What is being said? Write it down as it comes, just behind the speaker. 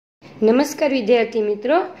નમસ્કાર વિદ્યાર્થી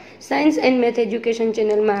મિત્રો, સાયન્સ એન્ડ મેથ એજ્યુકેશન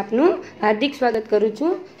ચેનલમાં આપનું હાર્દિક સ્વાગત કરું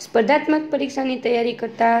છું। સ્પર્ધાત્મક પરીક્ષાની તૈયારી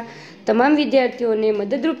કરતા તમામ વિદ્યાર્થીઓને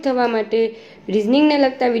મદદરૂપ થવા માટે રીઝનિંગને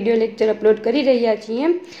લગતા વિડીયો લેક્ચર અપલોડ કરી રહ્યા છીએ।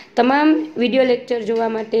 તમામ વિડીયો લેક્ચર જોવા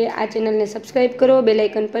માટે આ ચેનલને સબસ્ક્રાઇબ કરો, બેલ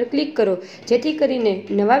આઇકન પર ક્લિક કરો, જેથી કરીને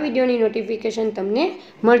નવા વિડીયોની નોટિફિકેશન તમને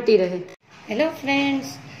મળતી રહે। હેલો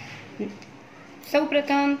ફ્રેન્ડ્સ,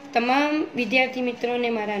 સૌપ્રથમ તમામ વિદ્યાર્થી મિત્રોને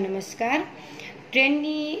મારા નમસ્કાર।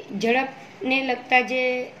 ટ્રેનની ઝડપને લગતા જે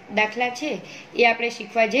દાખલા છે એ આપણે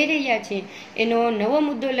શીખવા જઈ રહ્યા છીએ। એનો નવો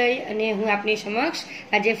મુદ્દો લઈ અને હું આપની સમક્ષ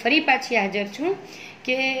આજે ફરી પાછી હાજર છું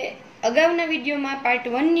કે અગાઉના વિડીયોમાં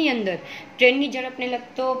પાર્ટ 1ની અંદર ટ્રેનની ઝડપને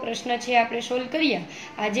લગતો પ્રશ્ન છે આપણે સોલ્વ કર્યા।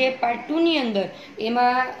 આજે પાર્ટ 2ની અંદર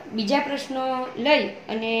એમાં બીજા પ્રશ્નો લઈ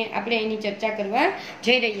અને આપણે એની ચર્ચા કરવા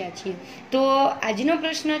જઈ રહ્યા છીએ। તો આજનો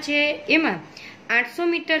પ્રશ્ન છે એમાં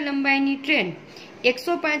 800 મીટર લંબાઈની ટ્રેન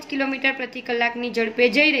 105 કિલોમીટર પ્રતિ કલાકની ઝડપે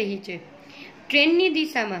જઈ રહી છે। ટ્રેનની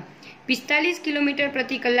દિશામાં 45 કિલોમીટર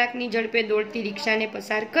પ્રતિ કલાકની ઝડપે દોડતી રિક્ષાને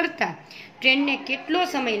પસાર કરતા ટ્રેનને કેટલો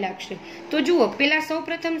સમય લાગશે? તો જુઓ, પહેલા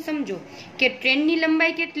સૌપ્રથમ સમજો કે ટ્રેનની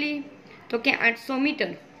લંબાઈ કેટલી, તો કે 800 મીટર।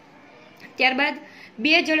 ત્યારબાદ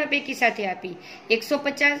બે ઝડપ એકી સાથે આપી,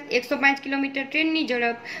 105 કિલોમીટર ટ્રેનની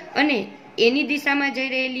ઝડપ અને એની દિશામાં જઈ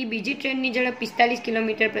રહેલી બીજી ટ્રેનની ઝડપ 45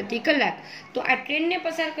 કિલોમીટર પ્રતિ કલાક। તો આ ટ્રેનને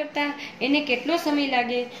પસાર કરતા એને કેટલો સમય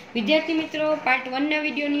લાગે? વિદ્યાર્થી મિત્રો, પાર્ટ 1ના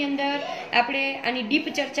વિડીયોની અંદર આપણે આની ડીપ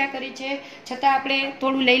ચર્ચા કરી છે, છતાં આપણે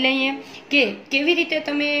થોડું લઈ લઈએ કે કેવી રીતે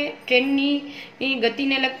તમે ટ્રેનની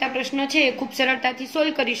ગતિને લગતા પ્રશ્નો છે એ ખૂબ સરળતાથી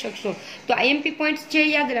સોલ્વ કરી શકશો। તો આઈએમપી પોઈન્ટ્સ છે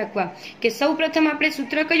યાદ રાખવા કે સૌ પ્રથમ આપણે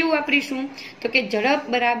સૂત્ર કયું વાપરીશું? તો કે ઝડપ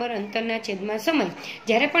બરાબર અંતરના છેદમાં સમય।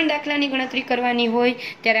 જ્યારે પણ દાખલાની ગણતરી કરવાની હોય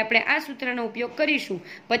ત્યારે આપણે આ સૂત્રનો ઉપયોગ કરીશું।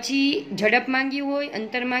 પછી ઝડપ માંગી હોય,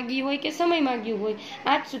 અંતર માંગી હોય કે સમય માંગ્યું હોય,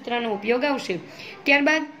 આ જ સૂત્રનો ઉપયોગ આવશે।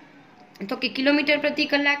 ત્યારબાદ તો કે કિલોમીટર પ્રતિ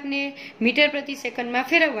કલાકને મીટર પ્રતિ સેકન્ડમાં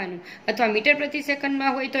ફેરવવાનું, અથવા મીટર પ્રતિ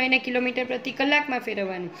સેકન્ડમાં હોય તો એને કિલોમીટર પ્રતિ કલાકમાં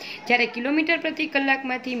ફેરવવાનું। જ્યારે કિલોમીટર પ્રતિ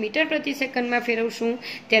કલાકમાંથી મીટર પ્રતિ સેકન્ડમાં ફેરવશું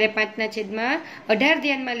ત્યારે 5/18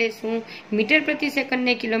 ધ્યાનમાં લેશું। મીટર પ્રતિ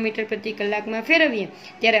સેકન્ડને કિલોમીટર પ્રતિ કલાકમાં ફેરવીએ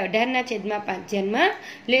ત્યારે 18/5 ધ્યાનમાં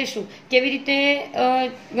લેશું। કેવી રીતે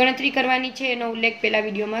ગણતરી કરવાની છે એનો ઉલ્લેખ પહેલા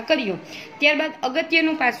વિડીયોમાં કર્યો। ત્યારબાદ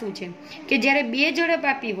અગત્યનું પાસું છે કે જ્યારે બે ઝડપ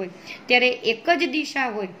આપી હોય ત્યારે એક જ દિશા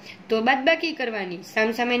હોય તો બાદબાકી કરવાની,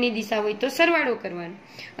 સામસામેની દિશા હોય તો સરવાળો કરવાનો।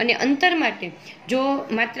 અને અંતર માટે જો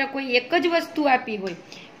માત્ર કોઈ એક જ વસ્તુ આપી હોય,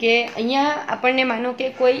 કે અહીંયા આપણને માનો કે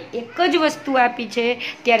કોઈ એક જ વસ્તુ આપી છે,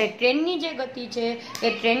 ત્યારે ટ્રેનની જે ગતિ છે એ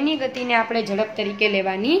ટ્રેનની ગતિને આપણે ઝડપ તરીકે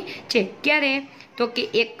લેવાની છે। ક્યારે? તો કે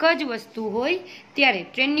એક જ વસ્તુ હોય ત્યારે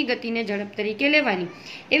ટ્રેનની ગતિને ઝડપ તરીકે લેવાની।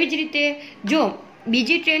 એવી જ રીતે જો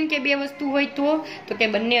બીજી ટ્રેન કે બે વસ્તુ હોય તો કે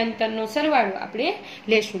બંને અંતરનો સરવાળો આપણે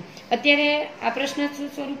લેશું। અત્યારે આ પ્રશ્ન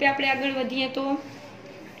સ્વરૂપે આપણે આગળ વધીએ તો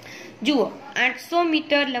જુઓ, 800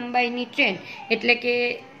 મીટર લંબાઈની ટ્રેન એટલે કે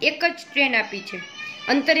એક જ ટ્રેન આપી છે,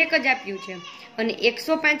 અંતર એક જ આપ્યું છે, અને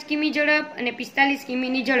 105 કિમી ઝડપ અને 45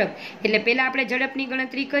 કિમીની ઝડપ। એટલે પહેલા આપણે ઝડપની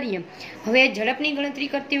ગણતરી કરીએ। હવે ઝડપની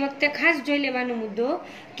ગણતરી કરતી વખતે ખાસ જોઈ લેવાનો મુદ્દો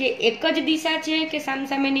કે એક જ દિશા છે કે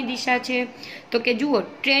સામસામેની દિશા છે? તો કે જુઓ,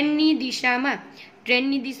 ટ્રેનની દિશામાં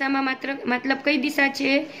મતલબ કઈ દિશા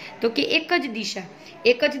છે? તો કે એક જ દિશા।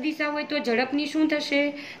 એક જ દિશા હોય તો ઝડપની શું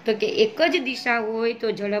થશે? તો કે એક જ દિશા હોય તો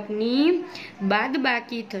ઝડપની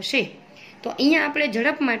બાદબાકી થશે। તો અહીંયા આપણે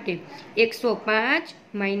ઝડપ માટે 105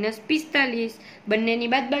 - 45 બંનેની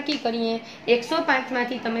બાદબાકી કરીએ। 105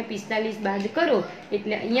 માંથી તમે 45 બાદ કરો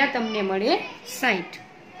એટલે અહીંયા તમને મળે 60।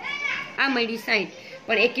 આ મળી 60,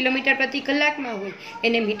 પણ 1 કિલોમીટર પ્રતિ કલાકમાં હોય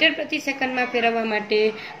એને મીટર પ્રતિ સેકન્ડમાં ફેરવવા માટે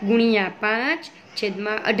ગુણ્યા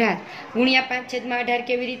 5/18। ગુણ્યા 5/18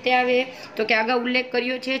 કેવી રીતે આવે? તો કે આગળ ઉલ્લેખ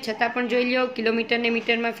કર્યો છે, છતાં પણ જોઈ લ્યો। કિલોમીટરને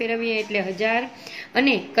મીટરમાં ફેરવીએ એટલે 1000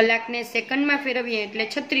 અને કલાકને સેકન્ડમાં ફેરવીએ એટલે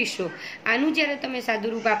 3600। આનું જ્યારે તમે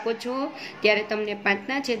સાદુરૂપ આપો છો ત્યારે તમને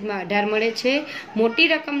 5/18 મળે છે। મોટી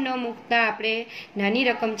રકમ ન મૂકતા આપણે નાની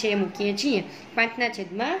રકમ છે એ મૂકીએ છીએ,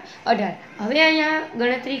 5/18। હવે અહીંયા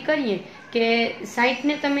ગણતરી કરીએ કે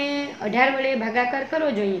 60ને તમે 18 વડે ભાગાકાર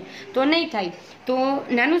કરો જોઈએ તો નહીં થાય, તો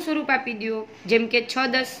નાનું સ્વરૂપ આપી દો, જેમ કે 6 ×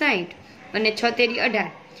 10 = 60 અને 6 × 13 =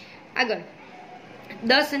 18। આગળ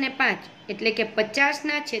 10 અને 5 એટલે કે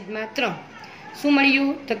 50/3। શું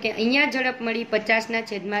મળ્યું? તો કે અહીંયા ઝડપ મળી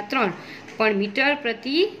 50/3, પણ મીટર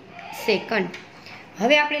પ્રતિ સેકન્ડ।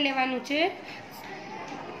 હવે આપણે લેવાનું છે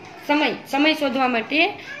સમય શોધવા માટે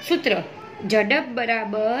સૂત્ર ઝડપ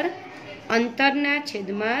બરાબર અંતરના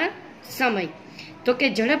છેદમાં સમય। તો કે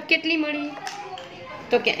ઝડપ કેટલી મળી?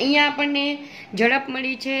 તો કે અહીંયા આપણને ઝડપ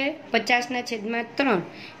મળી છે 50/3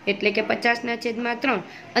 એટલે કે 50/3.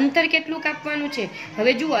 અંતર કેટલું કાપવાનું છે?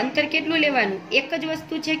 હવે જુઓ અંતર કેટલું લેવાનું, એક જ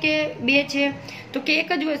વસ્તુ છે કે બે છે? તો કે એક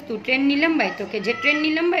જ વસ્તુ, ટ્રેનની લંબાઈ. તો કે જે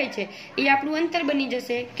ટ્રેનની લંબાઈ છે એ આપણું અંતર બની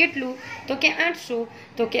જશે. કેટલું? તો કે 800.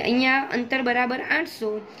 તો કે અહીંયા અંતર બરાબર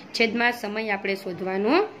 800 છેદમાં સમય આપણે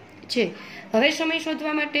શોધવાનો છે. હવે સમય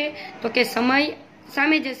શોધવા માટે તો કે સમય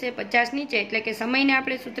સામે જશે 50 નીચે, એટલે કે સમયને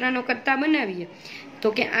આપણે સૂત્રનો કરતા બનાવીએ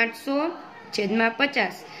તો કે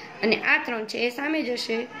 800/50 અને આ 3 છે એ સામે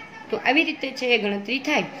જશે. તો આવી રીતે છે એ ગણતરી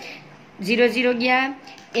થાય. 0 0 ગયા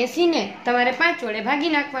 80 ને તમારે 5 વડે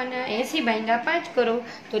ભાગી નાખવાના. 80 ભાગ્યા 5 કરો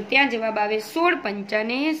તો ત્યાં જવાબ આવે 16 5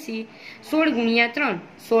 ને 80. 16 ગુણ્યા 3,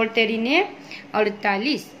 16 તેરીને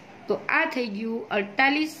 48. તો આ થઈ ગયું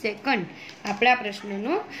 48 સેકન્ડ આપણા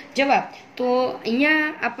પ્રશ્નનો જવાબ. તો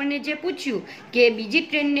અહીંયા આપણને જે પૂછ્યું કે બીજી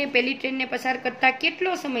ટ્રેનને પહેલી ટ્રેનને પસાર કરતા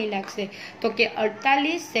કેટલો સમય લાગશે, તો કે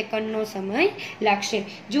 48 સેકન્ડનો સમય લાગશે.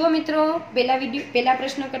 જુઓ મિત્રો, પહેલા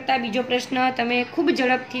પ્રશ્ન કરતા બીજો પ્રશ્ન તમે ખૂબ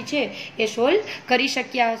ઝડપથી છે એ સોલ્વ કરી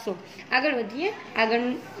શક્યા હશો. આગળ વધીએ, આગળ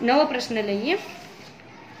નવો પ્રશ્ન લઈએ.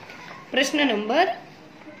 પ્રશ્ન નંબર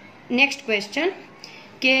નેક્સ્ટ ક્વેશ્ચન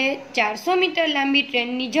કે 400 મીટર લાંબી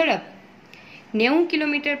ટ્રેનની ઝડપ 90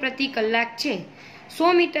 કિલોમીટર પ્રતિ કલાક છે.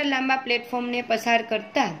 100 મીટર લાંબા પ્લેટફોર્મને પસાર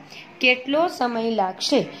કરતા કેટલો સમય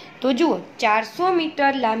લાગશે? તો જુઓ, 400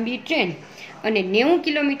 મીટર લાંબી ટ્રેન અને 90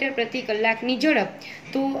 કિલોમીટર પ્રતિ કલાકની ઝડપ.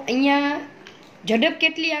 તો અહીંયા ઝડપ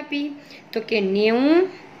કેટલી આપી? તો કે 90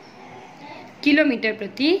 કિલોમીટર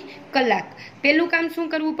પ્રતિ કલાક. પહેલું કામ શું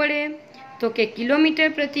કરવું પડે? તો કે કિલોમીટર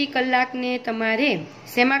પ્રતિ કલાકને તમારે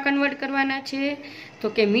શેમાં કન્વર્ટ કરવાના છે? તો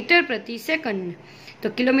કે મીટર પ્રતિ સેકન્ડ. તો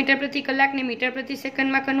કિલોમીટર પ્રતિ કલાકને મીટર પ્રતિ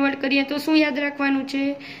સેકન્ડમાં કન્વર્ટ કરીએ તો શું યાદ રાખવાનું છે?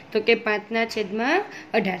 તો કે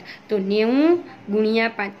 5/18. તો 90 ગુણ્યા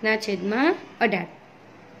 5/18.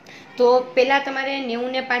 તો પહેલાં તમારે 90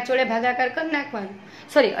 ને 5 વડે ભાગાકાર કરી નાખવાનું,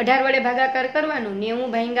 18 વડે ભાગાકાર કરવાનો. 90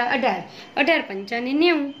 ભાગ્યા 18, 18 5 ને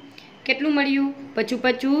 90. કેટલું મળ્યું?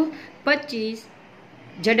 25.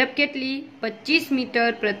 ઝડપ કેટલી? 25 મીટર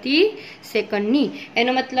પ્રતિ સેકન્ડની.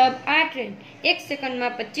 એનો મતલબ આ ટ્રેન 1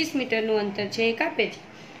 સેકન્ડમાં 25 મીટરનું અંતર છે એ કાપે છે.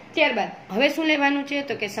 ત્યારબાદ હવે શું લેવાનું છે?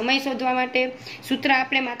 તો કે સમય શોધવા માટે સૂત્ર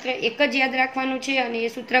આપણે માત્ર એક જ યાદ રાખવાનું છે, અને એ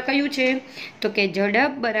સૂત્ર કયું છે? તો કે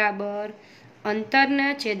ઝડપ બરાબર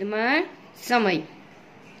અંતરના છેદમાં સમય.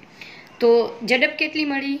 તો ઝડપ કેટલી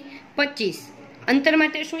મળી? 25. અંતર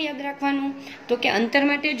માટે શું યાદ રાખવાનું? તો કે અંતર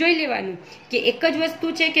માટે જોઈ લેવાનું કે એક જ વસ્તુ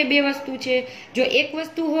છે કે બે વસ્તુ છે. જો એક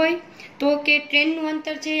વસ્તુ હોય તો કે ટ્રેનનું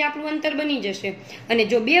અંતર છે એ આપણું અંતર બની જશે, અને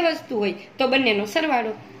જો બે વસ્તુ હોય તો બંનેનો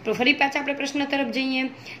સરવાળો. તો ફરી પાછા આપણે પ્રશ્ન તરફ જઈએ.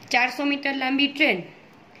 400 મીટર લાંબી ટ્રેન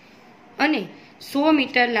અને 100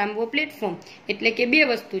 મીટર લાંબો પ્લેટફોર્મ, એટલે કે બે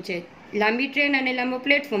વસ્તુ છે, લાંબી ટ્રેન અને લાંબો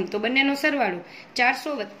પ્લેટફોર્મ. તો બંનેનો સરવાળો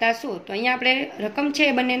 400 + 100. તો અહીંયા આપણે રકમ છે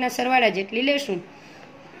એ બંનેના સરવાળા જેટલી લેશું.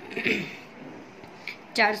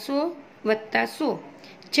 400 + 100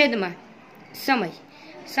 છેદમાં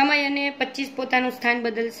સમય અને 25 પોતાનું સ્થાન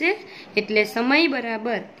બદલશે, એટલે સમય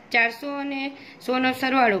બરાબર 400 અને 100 નો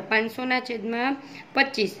સરવાળો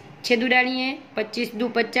 500/25. છેદ ઉડાડીએ, 25 દુ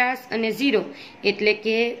 50 અને 0 એટલે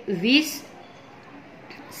કે 20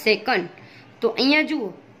 સેકન્ડ. તો અહીંયા જુઓ,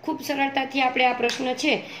 ખૂબ સરળતાથી આપણે આ પ્રશ્ન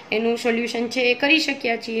છે એનું સોલ્યુશન છે એ કરી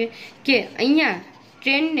શક્યા છીએ કે અહીંયા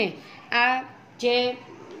ટ્રેનને આ જે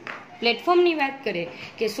પ્લેટફોર્મની વાત કરે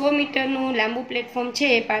કે 100 મીટરનું લાંબુ પ્લેટફોર્મ છે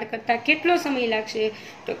એ પાર કરતા કેટલો સમય લાગશે?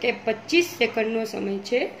 તો કે 25 સેકન્ડનો સમય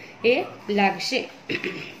છે એ લાગશે.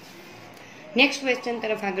 નેક્સ્ટ ક્વેશ્ચન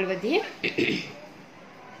તરફ આગળ વધીએ.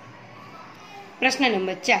 પ્રશ્ન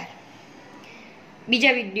નંબર 4.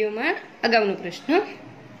 બીજા વિડીયોમાં અગાઉનો પ્રશ્ન.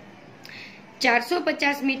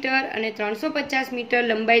 450 મીટર અને 350 મીટર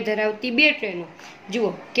લંબાઈ ધરાવતી બે ટ્રેનો.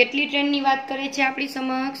 જુઓ, કેટલી ટ્રેનની વાત કરે છે આપણી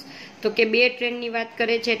સમક્ષ? તો કે બે ટ્રેનની વાત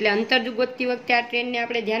કરે છે, એટલે અંતર ગોતતી વખતે આ ટ્રેનને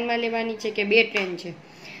આપણે ધ્યાનમાં લેવાની છે કે બે ટ્રેન છે.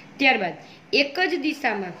 ત્યારબાદ એક જ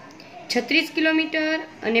દિશામાં 36 કિલોમીટર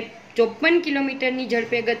અને 54 કિલોમીટરની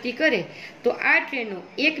ઝડપે ગતિ કરે તો આ ટ્રેનો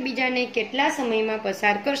એકબીજાને કેટલા સમયમાં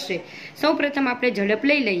પસાર કરશે? સૌ પ્રથમ આપણે ઝડપ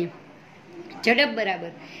લઈ લઈએ. ઝડપ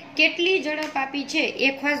બરાબર કેટલી ઝડપ આપી છે એ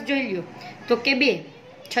ખાસ જોઈ લ્યો. તો કે 2,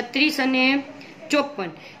 36 અને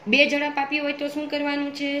 54. બે ઝડપ આપી હોય તો શું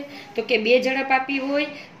કરવાનું છે? તો કે બે ઝડપ આપી હોય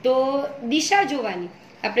તો દિશા જોવાની.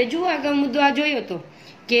 આપણે જુઓ, આગળ મુદ્દો આ જોયો હતો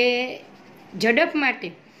કે ઝડપ માટે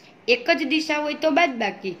એક જ દિશા હોય તો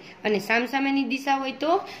બાદબાકી અને સામસામેની દિશા હોય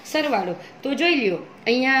તો સરવાળો. તો જોઈ લ્યો,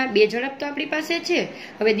 અહીંયા બે ઝડપ તો આપણી પાસે છે.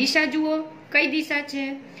 હવે દિશા જુઓ, કઈ દિશા છે?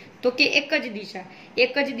 તો કે એક જ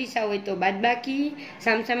દિશા હોય તો બાદબાકી,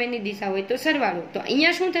 સામસામેની દિશા હોય તો સરવાળો. તો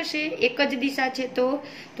અહીંયા શું થશે? એક જ દિશા છે તો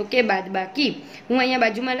કે બાદબાકી. હું અહીંયા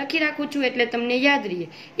બાજુમાં લખી રાખું છું એટલે તમને યાદ રહે.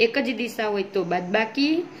 એક જ દિશા હોય તો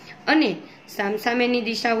બાદબાકી અને સામસામેની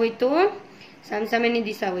દિશા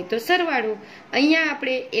હોય તો સરવાળો. અહીંયા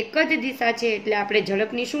આપણે એક જ દિશા છે એટલે આપણે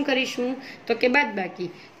ઝડપની શું કરીશું? તો કે બાદબાકી.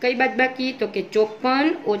 કઈ બાદબાકી? તો કે 54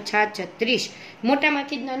 ઓછા 36.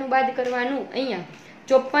 મોટામાંથી જ નાનું બાદ કરવાનું. અહીંયા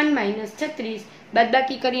 54 - 36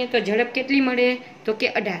 બાદબાકી કરીએ તો ઝડપ કેટલી મળે? તો કે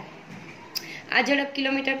 18. આ ઝડપ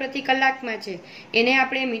કિલોમીટર પ્રતિ કલાકમાં છે, એને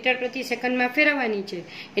આપણે મીટર પ્રતિ સેકન્ડમાં ફેરવવાની છે.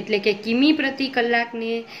 એટલે કે કિમી પ્રતિ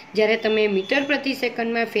કલાકને જ્યારે તમે મીટર પ્રતિ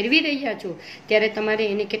સેકન્ડમાં ફેરવી રહ્યા છો ત્યારે તમારે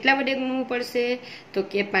એને કેટલા વડે ગુણવું પડશે? તો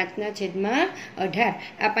કે 5/18.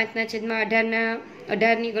 આ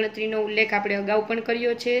 5/18ની ગણતરીનો ઉલ્લેખ આપણે અગાઉ પણ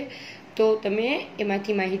કર્યો છે, તો તમે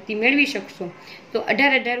એમાંથી માહિતી મેળવી શકશો. તો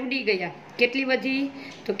 18 ઉડી ગયા. કેટલી વધી?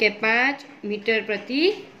 તો કે 5 મીટર પ્રતિ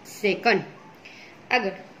સેકન્ડ.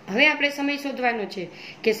 આગળ હવે આપણે સમય શોધવાનો છે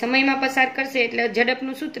કે સમયમાં પસાર કરશે એટલે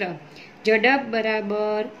ઝડપનું સૂત્ર ઝડપ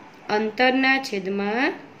બરાબર અંતરના છેદમાં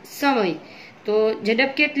સમય. તો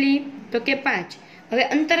ઝડપ કેટલી? તો કે 5. હવે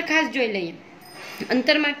અંતર ખાસ જોઈ લઈએ.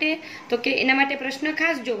 અંતર માટે તો કે એના માટે પ્રશ્ન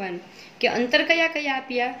ખાસ જોવાનો કે અંતર કયા કયા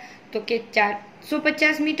આપ્યા? તો કે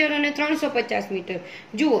 450 મીટર અને 350 મીટર.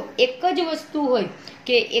 જુઓ, એક જ વસ્તુ હોય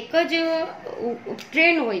કે એક જ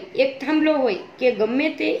ટ્રેન હોય, એક થાંભલો હોય કે ગમે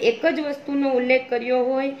તે એક જ વસ્તુનો ઉલ્લેખ કર્યો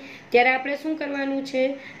હોય ત્યારે આપણે શું કરવાનું છે?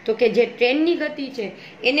 તો કે જે ટ્રેનની ગતિ છે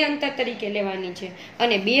એને અંતર તરીકે લેવાની છે.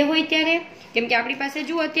 અને બે હોય ત્યારે, કેમ કે આપણી પાસે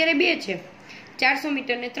જુઓ અત્યારે બે છે, 400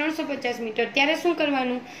 મીટર ને 350 મીટર, ત્યારે શું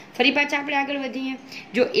કરવાનું? ફરી પાછા આપણે આગળ વધીએ.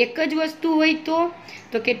 જો એક જ વસ્તુ હોય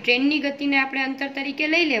તો કે ટ્રેનની ગતિને આપણે અંતર તરીકે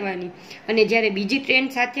લઈ લેવાની. અને જ્યારે બીજી ટ્રેન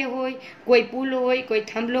સાથે હોય, કોઈ પુલ હોય, કોઈ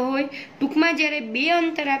થાંભલો હોય, ટૂંકમાં જ્યારે બે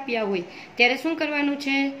અંતર આપ્યા હોય ત્યારે શું કરવાનું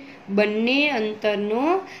છે? બંને અંતરનો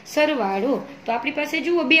સરવાળો. તો આપણી પાસે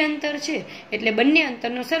જુઓ બે અંતર છે એટલે બંને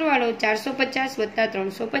અંતરનો સરવાળો 450 +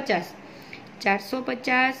 350.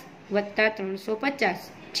 450 +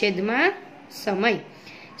 350 છેદમાં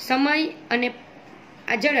સમય અને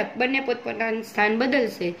આ ઝડપ બંને પોતપોતાનું સ્થાન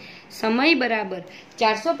બદલશે. સમય બરાબર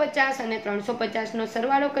 450 અને 350નો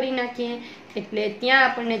સરવાળો કરી નાખીએ એટલે ત્યાં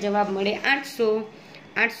આપણને જવાબ મળે 800.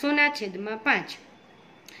 800ના છેદમાં 5.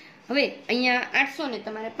 હવે અહીંયા 800 ને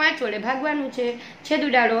તમારે 5 વડે ભાગવાનું છે. છેદ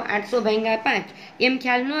ઉડાડો. 800 / 5. એમ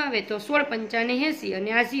ખ્યાલ ન આવે તો 16 × 5 = 80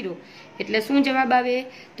 અને આ 0 એટલે શું જવાબ આવે?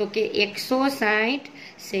 તો કે 160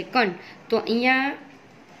 સેકન્ડ. તો અહીંયા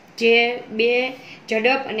જે બે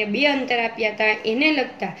ઝડપ અને બે અંતર આપ્યા હતા એને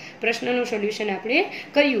લગતા પ્રશ્નનું સોલ્યુશન આપણે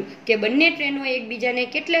કર્યું કે બંને ટ્રેનો એકબીજાને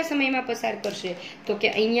કેટલા સમયમાં પસાર કરશે? તો કે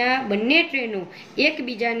અહીંયા બંને ટ્રેનો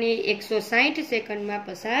એકબીજાને 160 સેકન્ડમાં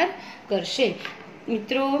પસાર કરશે.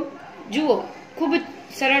 મિત્રો જુઓ, ખૂબ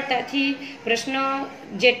સરળતાથી પ્રશ્ન,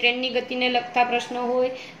 જે ટ્રેનની ગતિને લગતા પ્રશ્ન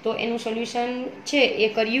હોય તો એનું સોલ્યુશન છે એ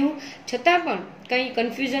કર્યું. છતાં પણ કંઈ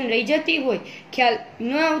કન્ફ્યુઝન રહી જતી હોય, ખ્યાલ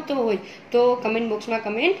ન આવતો હોય તો કમેન્ટ બોક્સમાં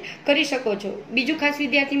કમેન્ટ કરી શકો છો. બીજું ખાસ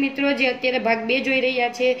વિદ્યાર્થી મિત્રો જે અત્યારે ભાગ 2 જોઈ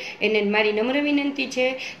રહ્યા છે એને મારી નમ્ર વિનંતી છે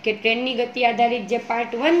કે ટ્રેનની ગતિ આધારિત જે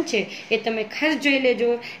પાર્ટ 1 છે એ તમે ખાસ જોઈ લેજો.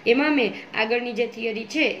 એમાં મેં આગળની જે થિયરી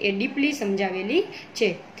છે એ ડીપલી સમજાવેલી છે.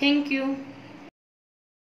 Thank you.